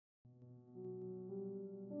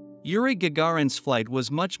Yuri Gagarin's flight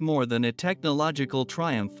was much more than a technological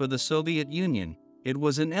triumph for the Soviet Union. It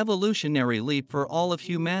was an evolutionary leap for all of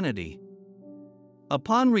humanity.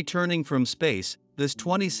 Upon returning from space, this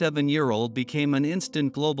 27-year-old became an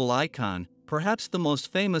instant global icon, perhaps the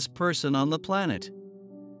most famous person on the planet.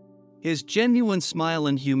 His genuine smile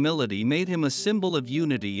and humility made him a symbol of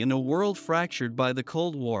unity in a world fractured by the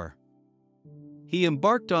Cold War. He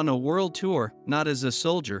embarked on a world tour, not as a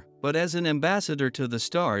soldier, but as an ambassador to the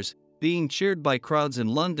stars, being cheered by crowds in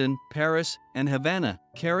London, Paris, and Havana,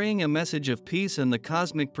 carrying a message of peace and the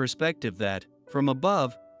cosmic perspective that, from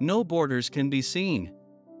above, no borders can be seen.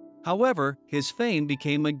 However, his fame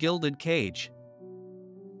became a gilded cage.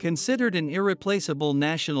 Considered an irreplaceable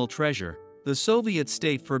national treasure, the Soviet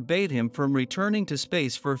state forbade him from returning to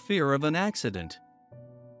space for fear of an accident.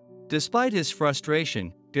 Despite his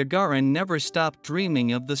frustration, Gagarin never stopped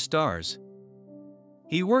dreaming of the stars.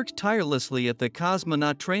 He worked tirelessly at the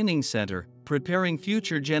Cosmonaut Training Center, preparing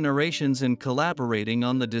future generations and collaborating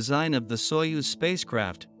on the design of the Soyuz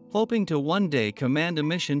spacecraft, hoping to one day command a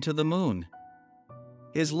mission to the moon.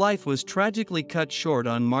 His life was tragically cut short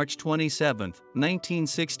on March 27,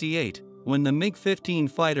 1968, when the MiG-15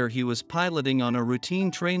 fighter he was piloting on a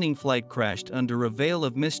routine training flight crashed under a veil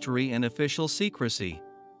of mystery and official secrecy.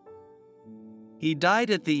 He died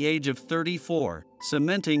at the age of 34,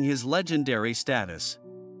 cementing his legendary status.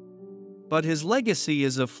 But his legacy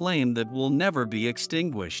is a flame that will never be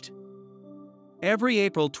extinguished. Every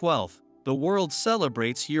April 12th, the world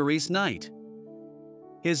celebrates Yuri's Night.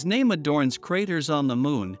 His name adorns craters on the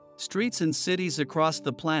moon, streets and cities across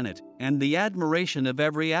the planet, and the admiration of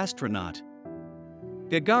every astronaut.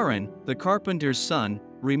 Gagarin, the carpenter's son,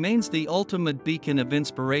 remains the ultimate beacon of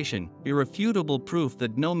inspiration, irrefutable proof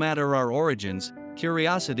that no matter our origins,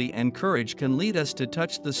 curiosity and courage can lead us to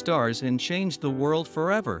touch the stars and change the world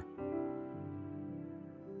forever.